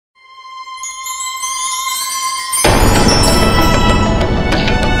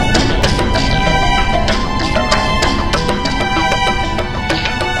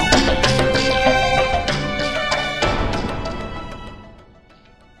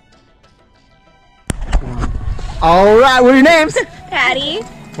All right, what are your names? Patty.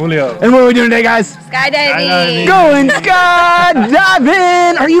 Julio. And what are we doing today, guys? Skydiving. Going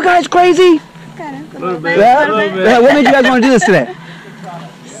skydiving. Are you guys crazy? Kind of. A little bit. Yeah. What made you guys want to do this today?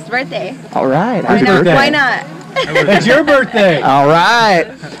 It's his birthday. All right. Why Happy not? birthday. Why not? It's your birthday. All right.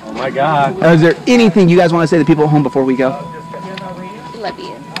 Oh my God. Is there anything you guys want to say to the people at home before we go? Love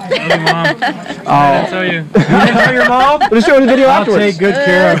you. I'll tell you. You didn't tell your mom? We'll show you the video I'll afterwards. take good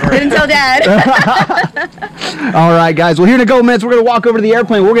care of her. Didn't tell Dad. All right, guys. Well, here in a couple minutes, we're going to walk over to the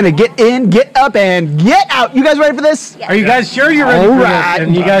airplane. We're going to get in, get up, and get out. You guys ready for this? Yes. Are you guys sure you're ready for this?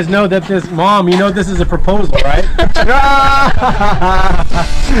 And you guys know that this, Mom, you know this is a proposal, right?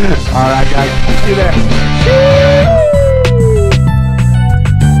 All right, guys. See you there.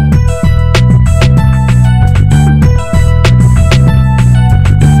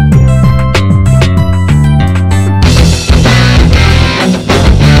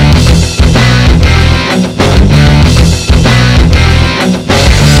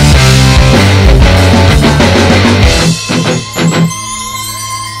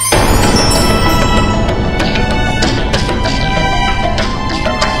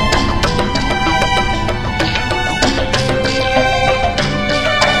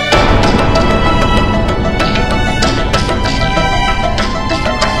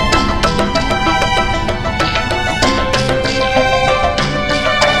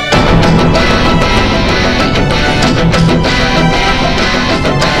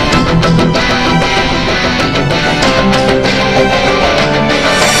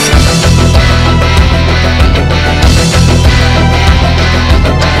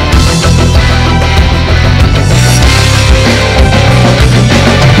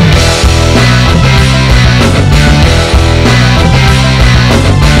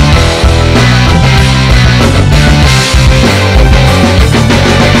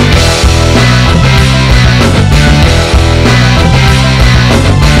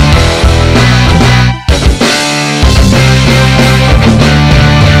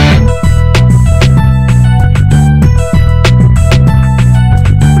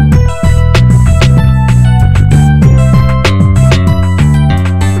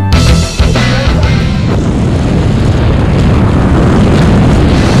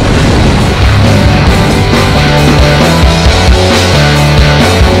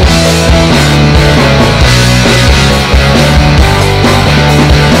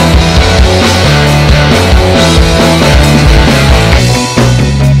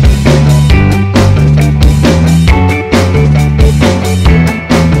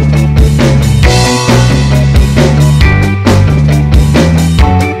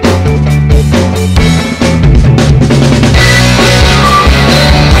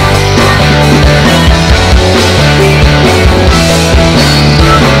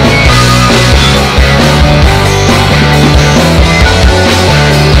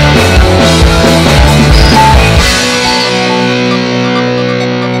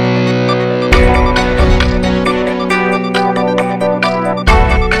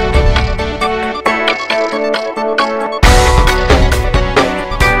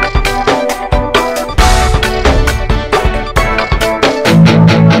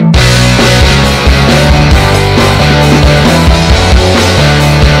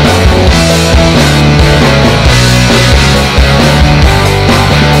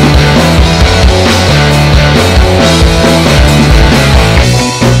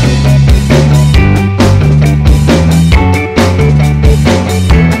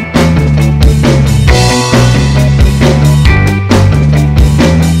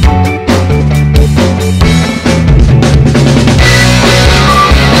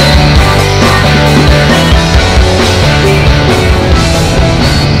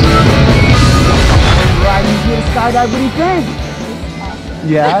 Skydive, what do you think?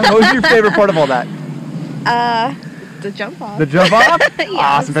 Yeah? What was your favorite part of all that? The jump off. The jump off? Yes.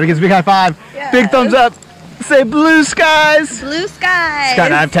 Awesome. Better give us a big high five. Yes. Big thumbs up. Say blue skies. Blue skies.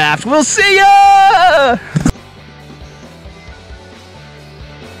 Skydive Taft. We'll see ya!